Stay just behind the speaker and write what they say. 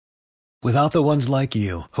Without the ones like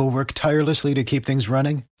you, who work tirelessly to keep things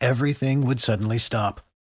running, everything would suddenly stop.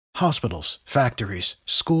 Hospitals, factories,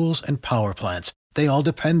 schools, and power plants, they all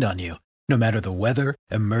depend on you. No matter the weather,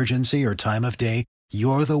 emergency, or time of day,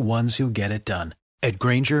 you're the ones who get it done. At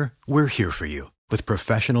Grainger, we're here for you with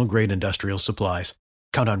professional-grade industrial supplies.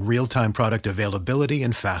 Count on real-time product availability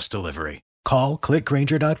and fast delivery. Call, click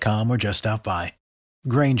Grainger.com, or just stop by.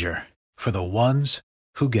 Grainger, for the ones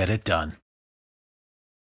who get it done.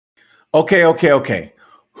 Okay.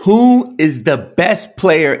 Who is the best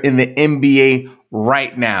player in the NBA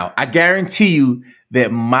right now? I guarantee you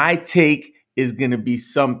that my take is going to be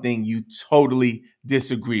something you totally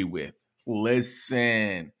disagree with.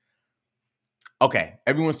 Listen. Okay,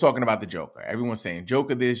 everyone's talking about the Joker. Everyone's saying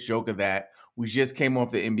Joker this, Joker that. We just came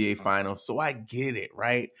off the NBA Finals, so I get it,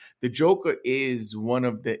 right? The Joker is one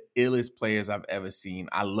of the illest players I've ever seen.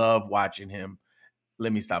 I love watching him.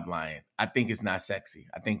 Let me stop lying. I think it's not sexy.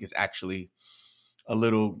 I think it's actually a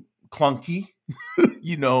little clunky.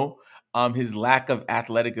 His lack of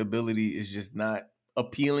athletic ability is just not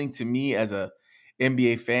appealing to me as a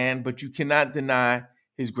NBA fan, but you cannot deny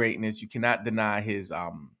his greatness. You cannot deny his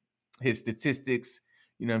statistics.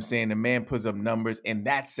 You know what I'm saying? The man puts up numbers, and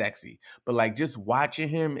that's sexy. But like, just watching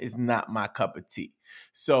him is not my cup of tea.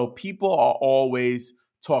 So people are always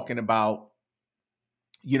talking about,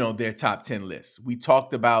 their top 10 lists. We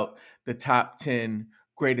talked about the top 10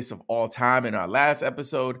 greatest of all time in our last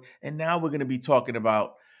episode, and now we're going to be talking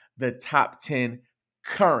about the top 10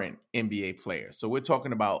 current NBA players. So we're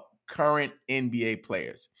talking about current NBA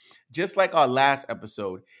players. Just like our last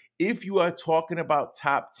episode, if you are talking about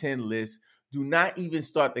top 10 lists, do not even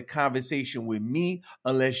start the conversation with me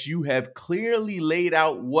unless you have clearly laid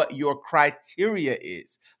out what your criteria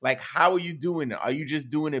is. Like, how are you doing it? Are you just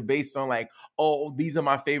doing it based on like, oh, these are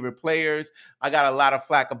my favorite players? I got a lot of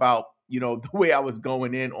flack about, the way I was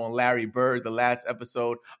going in on Larry Bird the last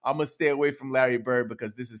episode. I'm going to stay away from Larry Bird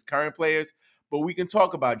because this is current players, but we can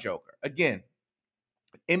talk about Joker. Again,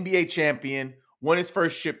 NBA champion, won his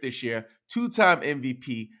first chip this year, two-time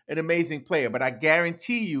MVP, an amazing player. But I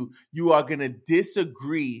guarantee you are going to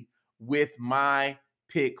disagree with my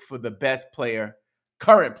pick for the best player,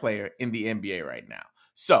 current player in the NBA right now.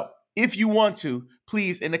 So if you want to,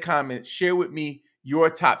 please, in the comments, share with me your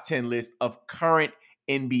top 10 list of current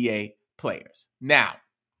NBA players. Now,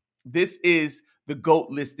 this is the GOAT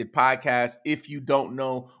Listed podcast. If you don't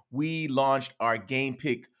know, we launched our Game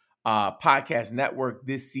Pick podcast network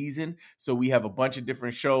this season. So we have a bunch of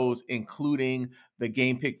different shows, including the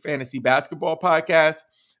Game Pick Fantasy Basketball podcast,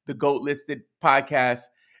 the GOAT Listed podcast,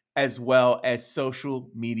 as well as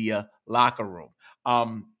Social Media Locker Room.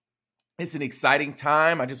 It's an exciting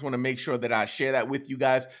time. I just want to make sure that I share that with you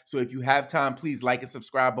guys. So if you have time, please like and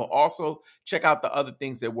subscribe, but also check out the other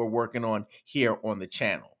things that we're working on here on the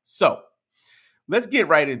channel. So let's get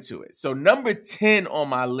right into it. So number 10 on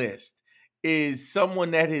my list is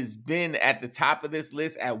someone that has been at the top of this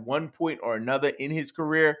list at one point or another in his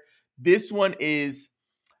career. This one is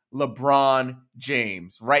LeBron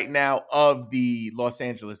James, right now of the Los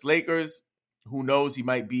Angeles Lakers. Who knows? He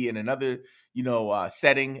might be in another,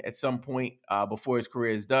 setting at some point before his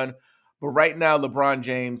career is done. But right now, LeBron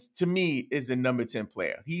James, to me, is the number 10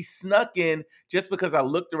 player. He snuck in just because I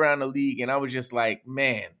looked around the league and I was just like,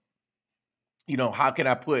 man, how can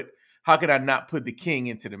I not put the king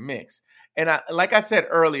into the mix? And like I said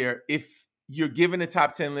earlier, if you're given a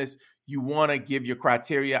top 10 list, you want to give your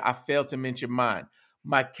criteria. I failed to mention mine.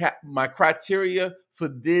 My criteria for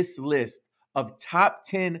this list of top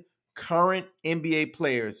 10 current NBA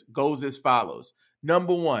players goes as follows.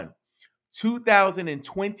 Number 1,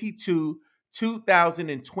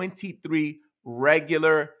 2022-2023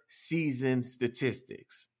 regular season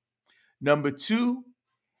statistics. Number 2,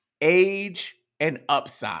 age and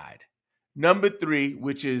upside. Number 3,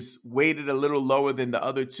 which is weighted a little lower than the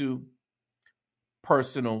other two,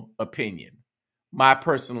 personal opinion. My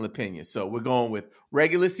personal opinion. So we're going with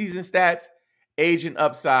regular season stats, age and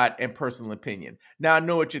upside, and personal opinion. Now I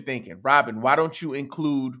know what you're thinking. Robin, why don't you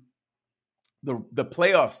include the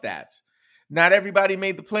playoff stats? Not everybody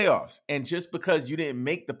made the playoffs. And just because you didn't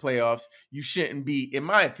make the playoffs, you shouldn't be, in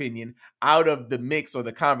my opinion, out of the mix or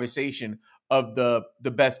the conversation of the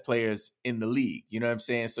best players in the league. You know what I'm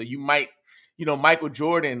saying? So you might, Michael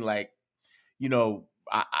Jordan, like,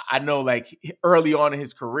 I know like early on in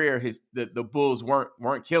his career, the Bulls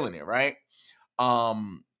weren't killing it, right?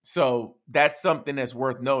 So that's something that's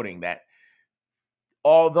worth noting, that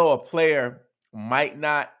although a player might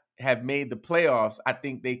not have made the playoffs, I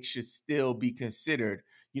think they should still be considered,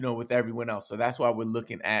 with everyone else. So that's why we're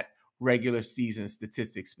looking at regular season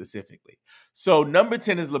statistics specifically. So number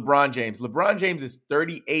 10 is LeBron James. LeBron James is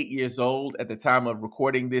 38 years old at the time of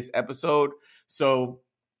recording this episode. So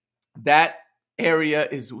that area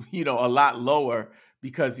is, a lot lower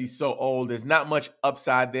because he's so old. There's not much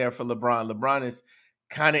upside there for LeBron. LeBron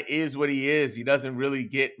is what he is. He doesn't really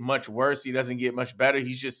get much worse. He doesn't get much better.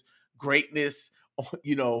 He's just greatness.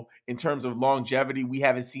 In terms of longevity, we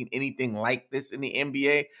haven't seen anything like this in the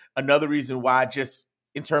NBA. Another reason why, just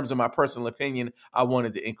in terms of my personal opinion, I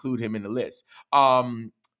wanted to include him in the list.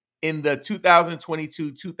 In the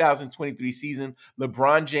 2022-2023 season,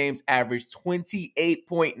 LeBron James averaged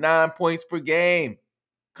 28.9 points per game.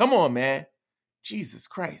 Come on, man. Jesus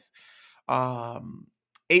Christ.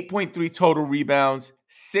 8.3 total rebounds,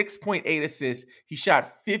 6.8 assists. He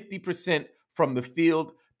shot 50% from the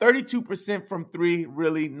field, 32% from three,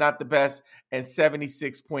 really not the best, and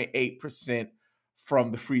 76.8%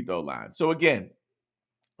 from the free throw line. So again,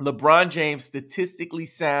 LeBron James, statistically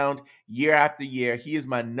sound year after year. He is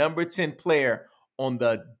my number 10 player on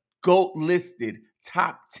the GOAT-listed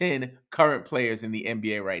top 10 current players in the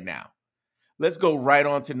NBA right now. Let's go right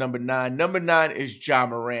on to number 9. Number 9 is Ja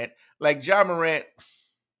Morant. Like Ja Morant,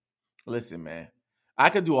 listen, man, I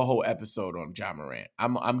could do a whole episode on Ja Morant.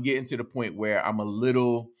 I'm getting to the point where I'm a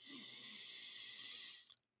little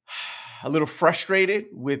frustrated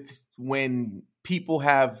with when people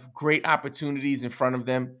have great opportunities in front of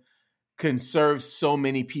them, can serve so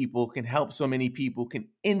many people, can help so many people, can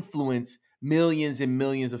influence millions and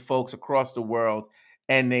millions of folks across the world,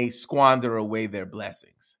 and they squander away their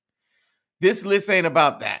blessings. This list ain't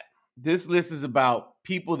about that. This list is about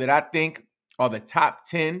people that I think are the top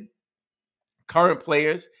 10 current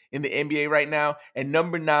players in the NBA right now. And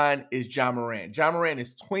number 9 is Ja Morant. Ja Morant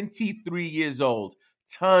is 23 years old.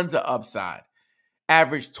 Tons of upside.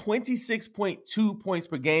 Averaged 26.2 points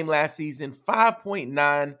per game last season,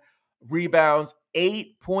 5.9 rebounds,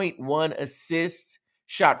 8.1 assists,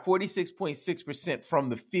 shot 46.6% from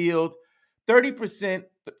the field,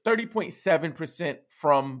 30.7%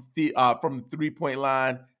 from the 3-point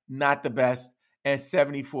line, not the best, and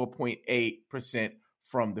 74.8%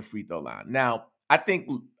 from the free throw line. Now, I think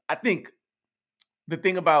the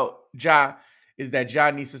thing about Ja is that Ja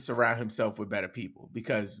needs to surround himself with better people,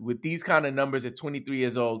 because with these kind of numbers at 23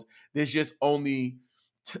 years old, there's just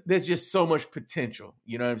so much potential,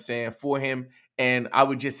 you know what I'm saying, for him. And I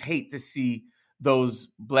would just hate to see those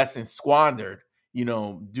blessings squandered,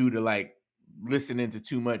 due to like listening to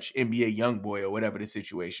too much NBA Youngboy or whatever the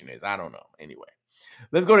situation is. I don't know. Anyway,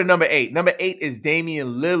 let's go to number 8. Number 8 is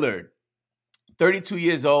Damian Lillard. 32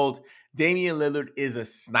 years old. Damian Lillard is a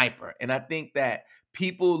sniper. And I think that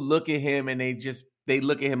people look at him and they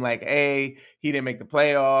look at him like, hey, he didn't make the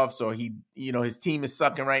playoffs, or his team is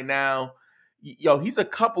sucking right now. Yo, he's a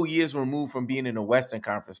couple years removed from being in the Western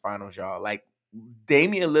Conference Finals, y'all. Like,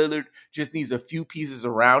 Damian Lillard just needs a few pieces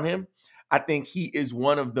around him. I think he is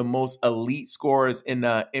one of the most elite scorers in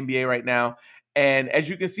the NBA right now. And as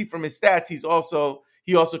you can see from his stats, he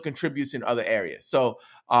also contributes in other areas. So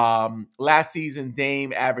last season,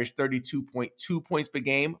 Dame averaged 32.2 points per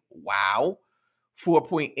game. Wow.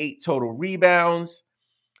 4.8 total rebounds,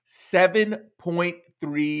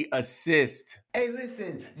 7.3 assists. Hey,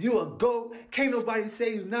 listen, you a GOAT. Can't nobody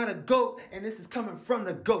say you're not a GOAT, and this is coming from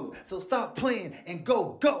the GOAT. So stop playing and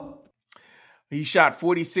go GOAT. He shot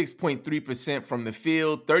 46.3% from the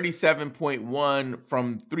field, 37.1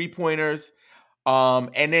 from three-pointers,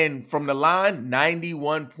 and then from the line,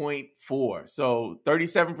 91.4. So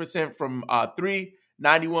 37% from three,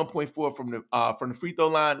 91.4 from the free throw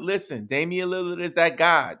line. Listen, Damian Lillard is that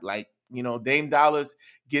guy. Like, Dame Dollars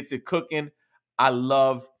gets it cooking. I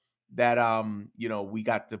love that we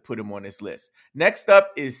got to put him on this list. Next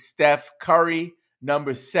up is Steph Curry.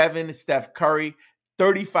 Number 7, Steph Curry,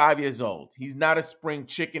 35 years old. He's not a spring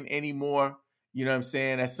chicken anymore. You know what I'm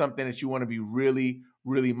saying? That's something that you want to be really,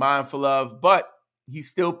 really mindful of. But he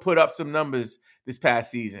still put up some numbers this past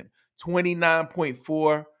season.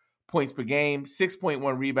 29.4 points per game,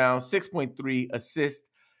 6.1 rebounds, 6.3 assists,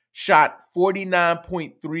 shot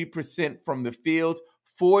 49.3% from the field,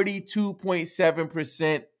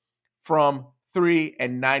 42.7% from three,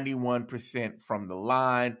 and 91% from the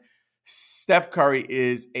line. Steph Curry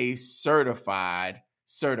is a certified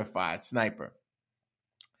sniper.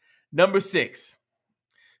 Number 6,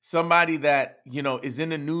 somebody that, is in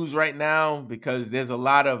the news right now because there's a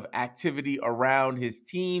lot of activity around his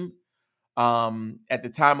team. At the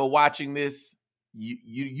time of watching this,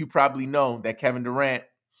 you probably know that Kevin Durant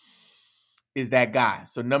is that guy.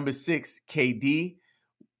 So number 6, KD.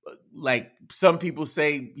 Like, some people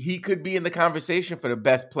say he could be in the conversation for the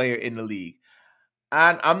best player in the league.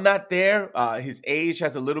 I'm not there. His age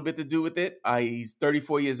has a little bit to do with it. He's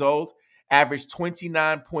 34 years old, averaged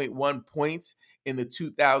 29.1 points in the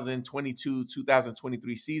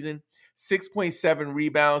 2022-2023 season, 6.7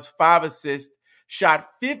 rebounds, 5 assists, shot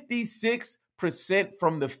 56%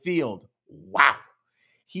 from the field. Wow.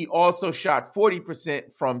 He also shot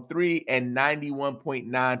 40% from 3 and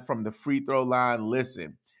 91.9 from the free throw line.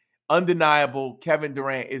 Listen, undeniable. Kevin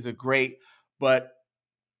Durant is a great, but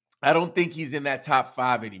I don't think he's in that top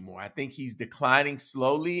 5 anymore. I think he's declining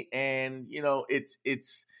slowly, and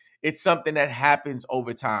it's something that happens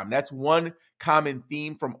over time. That's one common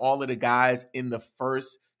theme from all of the guys in the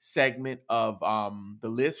first segment of the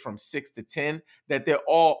list from 6 to 10, that they're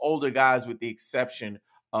all older guys with the exception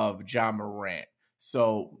of Ja Morant.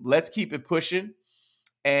 So let's keep it pushing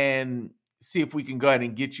and see if we can go ahead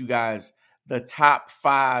and get you guys the top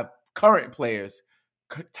 5 current players,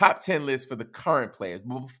 top 10 list for the current players.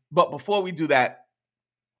 But before we do that,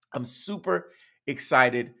 I'm super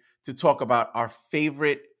excited to talk about our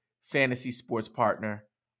favorite fantasy sports partner,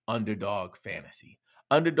 Underdog Fantasy.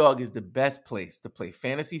 Underdog is the best place to play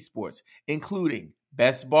fantasy sports, including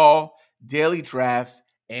best ball, daily drafts,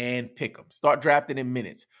 and pick'em. Start drafting in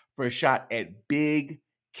minutes for a shot at big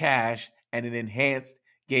cash and an enhanced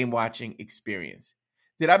game watching experience.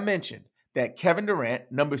 Did I mention that Kevin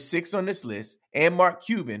Durant, number 6 on this list, and Mark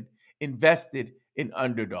Cuban invested in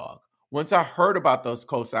Underdog? Once I heard about those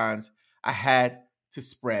cosigns, I had to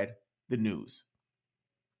spread the news.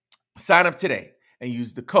 Sign up today and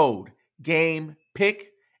use the code GAMEPICK,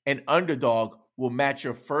 and Underdog will match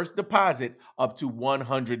your first deposit up to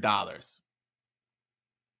 $100.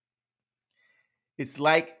 It's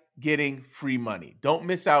like getting free money. Don't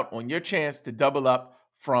miss out on your chance to double up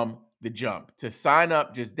from the jump. To sign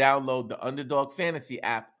up, just download the Underdog Fantasy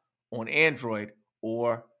app on Android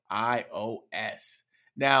or iOS.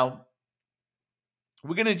 Now,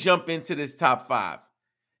 we're going to jump into this top 5.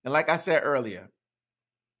 And like I said earlier,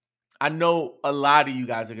 I know a lot of you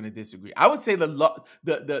guys are going to disagree. I would say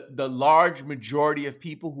the large majority of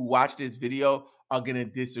people who watch this video are going to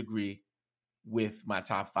disagree with my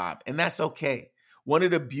top 5, and that's okay. One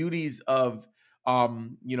of the beauties of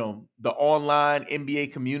the online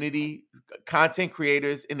NBA community, content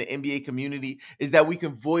creators in the NBA community, is that we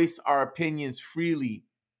can voice our opinions freely,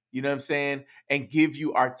 you know what I'm saying, and give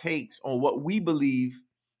you our takes on what we believe,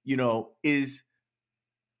 is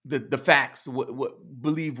the facts,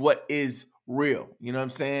 what is real, you know what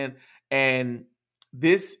I'm saying? And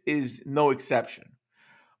this is no exception.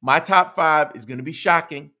 My top 5 is going to be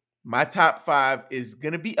shocking. My top 5 is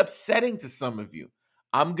going to be upsetting to some of you.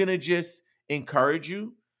 I'm going to just encourage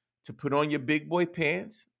you to put on your big boy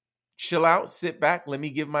pants, chill out, sit back, let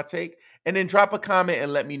me give my take, and then drop a comment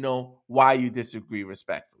and let me know why you disagree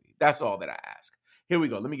respectfully. That's all that I ask. Here we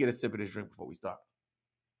go. Let me get a sip of this drink before we start.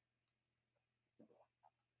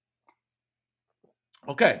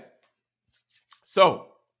 Okay. So,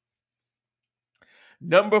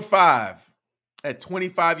 number 5, at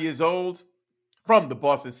 25 years old, from the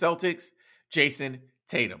Boston Celtics, Jason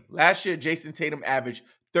Tatum. Last year, Jason Tatum averaged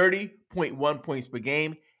 30.1 points per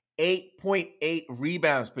game, 8.8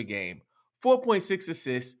 rebounds per game, 4.6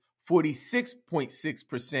 assists,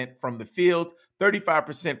 46.6% from the field,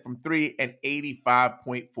 35% from 3, and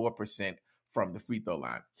 85.4% from the free throw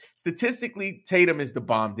line. Statistically, Tatum is the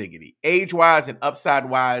bomb diggity. Age-wise and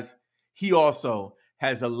upside-wise, he also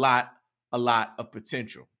has a lot of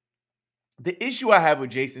potential. The issue I have with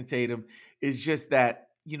Jason Tatum is just that,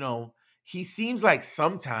 he seems like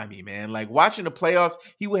sometimey, man. Like watching the playoffs,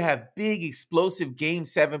 he would have big, explosive Game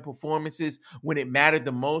 7 performances when it mattered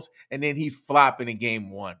the most, and then he'd flop in a Game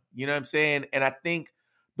 1. You know what I'm saying? And I think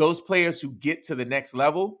those players who get to the next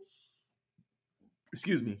level,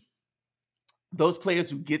 those players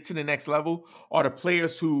who get to the next level are the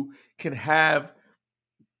players who can have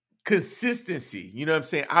consistency. You know what I'm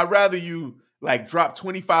saying? I'd rather you like drop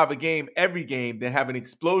 25 a game every game than have an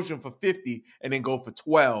explosion for 50 and then go for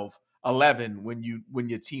 12, 11 when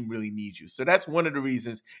your team really needs you. So that's one of the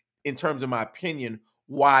reasons, in terms of my opinion,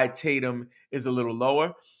 why Tatum is a little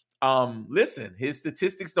lower. Listen, his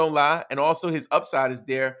statistics don't lie, and also his upside is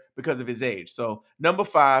there because of his age. So number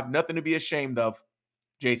 5, nothing to be ashamed of,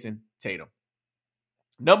 Jason Tatum.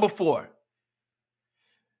 Number 4,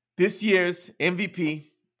 this year's MVP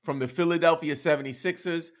from the Philadelphia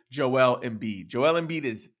 76ers, Joel Embiid. Joel Embiid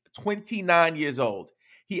is 29 years old.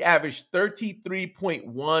 He averaged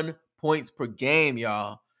 33.1 points per game,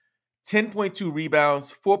 y'all. 10.2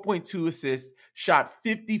 rebounds, 4.2 assists, shot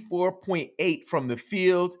 54.8 from the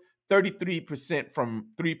field, 33% from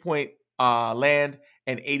three-point land,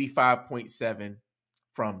 and 85.7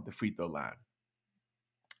 from the free throw line.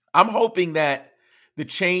 I'm hoping that the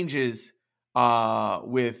changes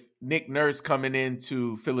with Nick Nurse coming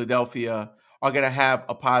into Philadelphia are going to have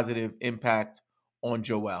a positive impact on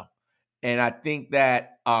Joel. And I think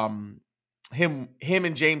that him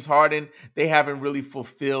and James Harden, they haven't really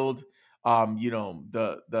fulfilled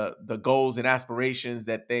the goals and aspirations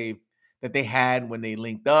that they had when they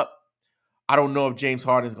linked up. I don't know if James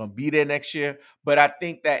Harden is going to be there next year, but I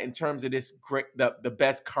think that in terms of this great, the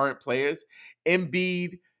best current players,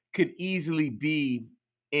 Embiid could easily be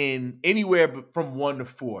in anywhere from 1 to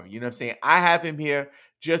 4. You know what I'm saying? I have him here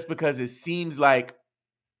just because it seems like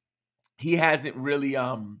he hasn't really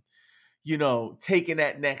taken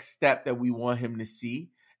that next step that we want him to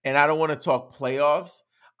see. And I don't want to talk playoffs.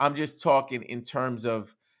 I'm just talking in terms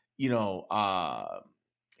of,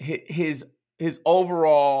 his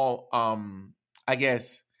overall, I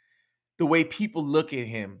guess, the way people look at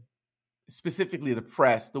him, specifically the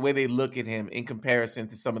press, the way they look at him in comparison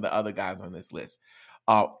to some of the other guys on this list.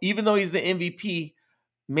 Even though he's the MVP,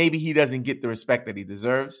 maybe he doesn't get the respect that he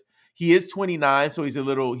deserves. He is 29, so he's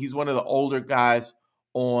one of the older guys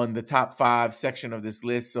on the top 5 section of this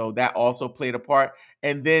list. So that also played a part.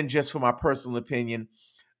 And then just for my personal opinion,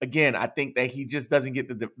 again, I think that he just doesn't get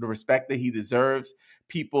the respect that he deserves.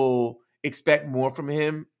 People expect more from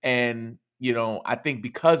him. And, I think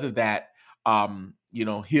because of that, he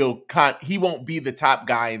won't be the top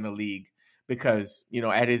guy in the league because,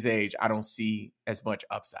 at his age, I don't see as much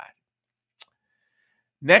upside.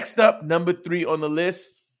 Next up, number 3 on the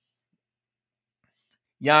list,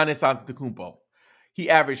 Giannis Antetokounmpo. He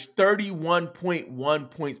averaged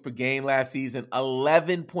 31.1 points per game last season,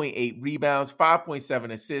 11.8 rebounds,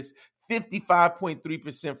 5.7 assists,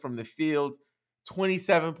 55.3% from the field,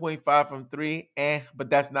 27.5 from 3. But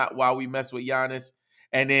that's not why we mess with Giannis.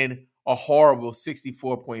 And then a horrible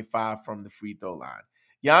 64.5 from the free throw line.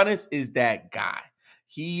 Giannis is that guy.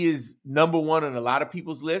 He is number 1 on a lot of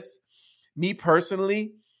people's lists. Me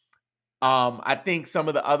personally, I think some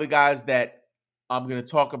of the other guys that I'm going to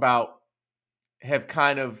talk about have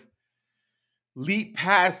kind of leaped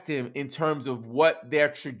past him in terms of what their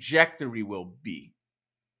trajectory will be,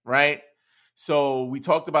 right? So we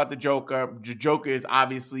talked about the Joker. The Joker is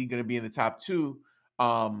obviously going to be in the top 2.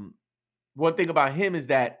 One thing about him is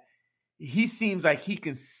that he seems like he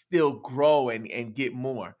can still grow and get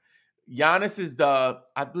more. Giannis is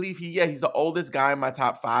he's the oldest guy in my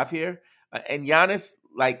top 5 here. And Giannis,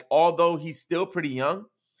 although he's still pretty young,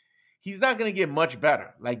 he's not going to get much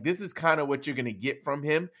better. This is kind of what you're going to get from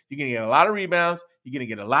him. You're going to get a lot of rebounds. You're going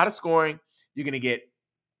to get a lot of scoring. You're going to get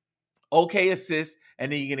okay assists.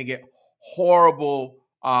 And then you're going to get horrible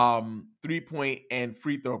 3-point and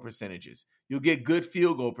free throw percentages. You'll get good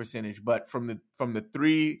field goal percentage, but from the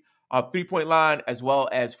 3-point line as well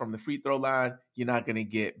as from the free throw line, you're not going to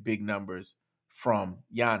get big numbers from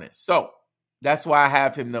Giannis. So that's why I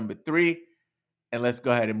have him number 3. And let's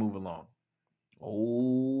go ahead and move along.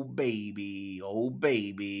 Oh, baby.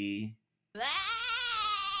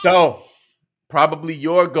 So, probably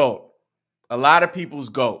your GOAT. A lot of people's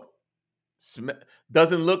GOAT.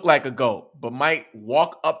 Doesn't look like a GOAT, but might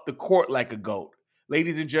walk up the court like a GOAT.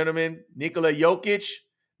 Ladies and gentlemen, Nikola Jokic,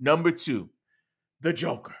 number 2, the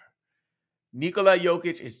Joker. Nikola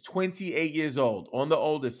Jokic is 28 years old, on the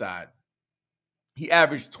older side. He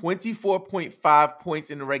averaged 24.5 points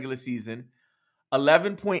in the regular season,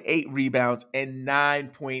 11.8 rebounds, and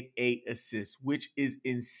 9.8 assists, which is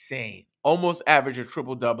insane. Almost average a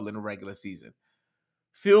triple-double in the regular season.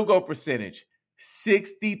 Field goal percentage,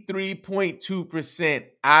 63.2%,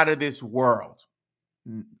 out of this world.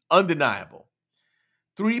 Undeniable.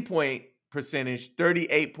 3-point percentage,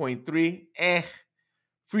 38.3.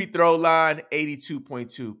 Free throw line,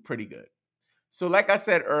 82.2. Pretty good. So like I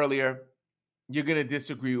said earlier, you're going to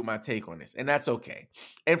disagree with my take on this, and that's okay.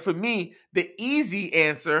 And for me, the easy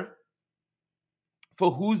answer for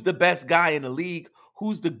who's the best guy in the league,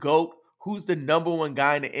 who's the GOAT, who's the number 1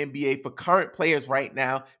 guy in the NBA for current players right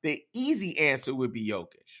now, the easy answer would be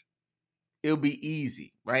Jokic. It'll be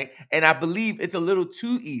easy, right? And I believe it's a little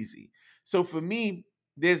too easy. So for me,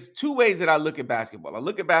 there's 2 ways that I look at basketball. I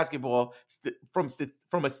look at basketball from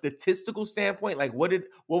a statistical standpoint, like what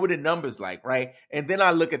were the numbers like, right? And then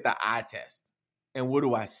I look at the eye test. And what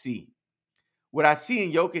do I see? What I see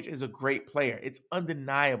in Jokic is a great player. It's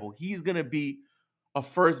undeniable. He's going to be a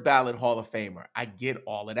first ballot Hall of Famer. I get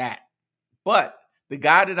all of that. But the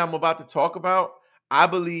guy that I'm about to talk about, I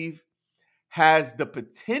believe, has the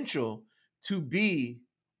potential to be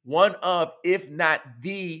one of, if not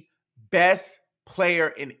the best player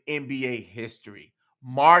in NBA history.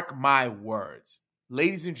 Mark my words.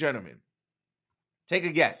 Ladies and gentlemen, take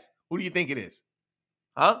a guess. Who do you think it is?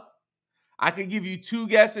 Huh? I can give you 2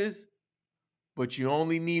 guesses, but you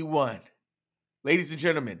only need one. Ladies and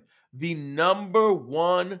gentlemen, the number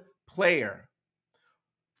one player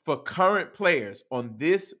for current players on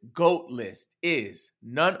this GOAT list is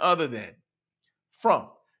none other than from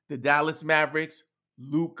the Dallas Mavericks,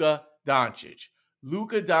 Luka Doncic.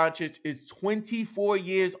 Luka Doncic is 24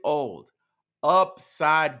 years old,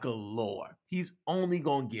 upside galore. He's only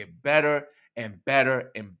going to get better and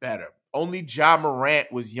better and better. Only Ja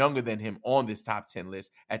Morant was younger than him on this top 10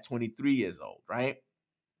 list at 23 years old, right?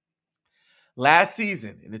 Last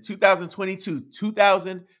season, in the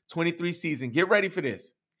 2022-2023 season, get ready for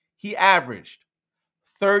this. He averaged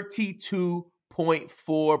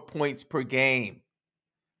 32.4 points per game.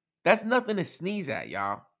 That's nothing to sneeze at,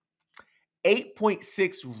 y'all.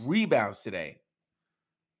 8.6 rebounds today.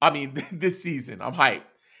 This season. I'm hyped.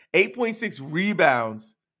 8.6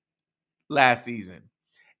 rebounds last season.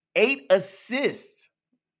 8 assists.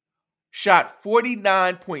 Shot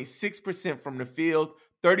 49.6% from the field,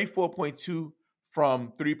 34.2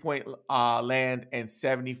 from three-point land, and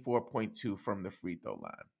 74.2 from the free throw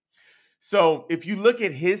line. So if you look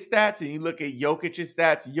at his stats and you look at Jokic's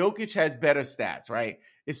stats, Jokic has better stats, right?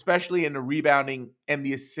 Especially in the rebounding and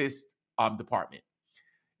the assist department.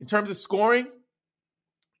 In terms of scoring,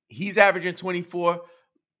 he's averaging 24.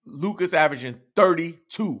 Luka's averaging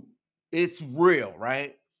 32. It's real,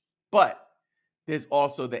 right? But there's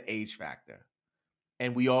also the age factor.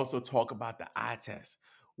 And we also talk about the eye test.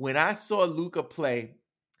 When I saw Luka play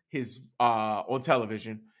his on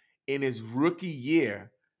television in his rookie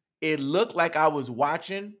year, it looked like I was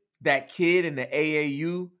watching that kid in the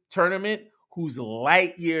AAU tournament who's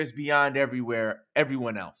light years beyond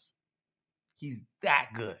everyone else. He's that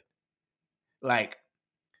good. Like,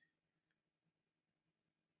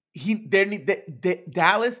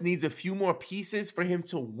 Dallas needs a few more pieces for him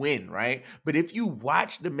to win, right? But if you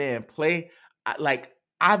watch the man play,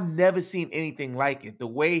 I've never seen anything like it. The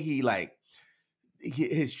way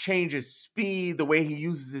his change of speed, the way he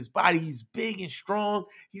uses his body, he's big and strong.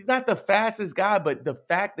 He's not the fastest guy, but the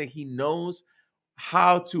fact that he knows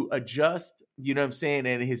how to adjust, you know what I'm saying,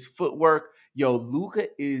 and his footwork, Luka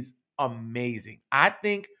is amazing. I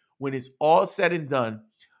think when it's all said and done,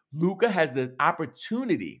 Luka has the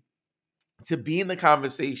opportunity to be in the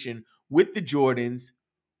conversation with the Jordans,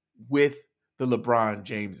 with the LeBron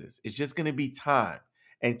Jameses. It's just going to be time.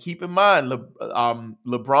 And keep in mind,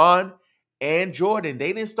 LeBron and Jordan,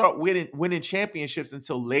 they didn't start winning championships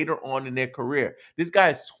until later on in their career. This guy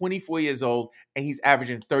is 24 years old, and he's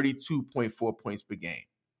averaging 32.4 points per game.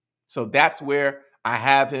 So that's where I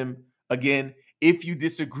have him. Again, if you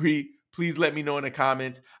disagree, please let me know in the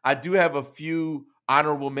comments. I do have a few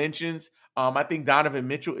honorable mentions. I think Donovan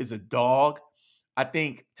Mitchell is a dog. I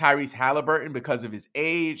think Tyrese Halliburton, because of his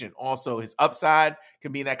age and also his upside,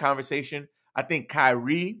 can be in that conversation. I think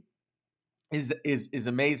Kyrie is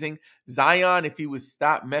amazing. Zion, if he would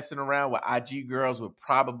stop messing around with IG girls, would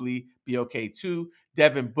probably be okay too.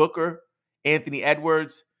 Devin Booker, Anthony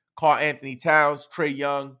Edwards, Karl Anthony Towns, Trae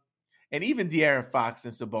Young, and even De'Aaron Fox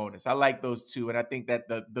and Sabonis. I like those two, and I think that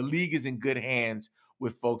the league is in good hands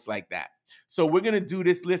with folks like that. So we're going to do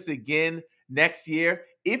this list again next year.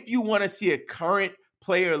 If you want to see a current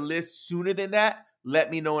player list sooner than that,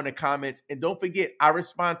 let me know in the comments. And don't forget, I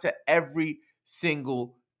respond to every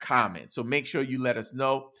single comment. So make sure you let us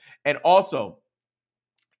know. And also,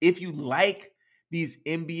 if you like these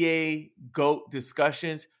NBA GOAT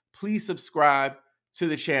discussions, please subscribe to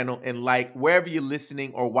the channel and like wherever you're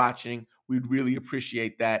listening or watching. We'd really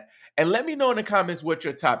appreciate that. And let me know in the comments what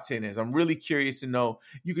your top 10 is. I'm really curious to know.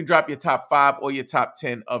 You can drop your top 5 or your top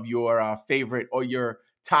 10 of your favorite or your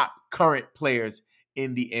top current players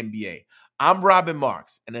in the NBA. I'm Robin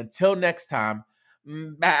Marks. And until next time,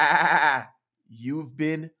 you've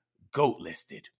been GOAT listed.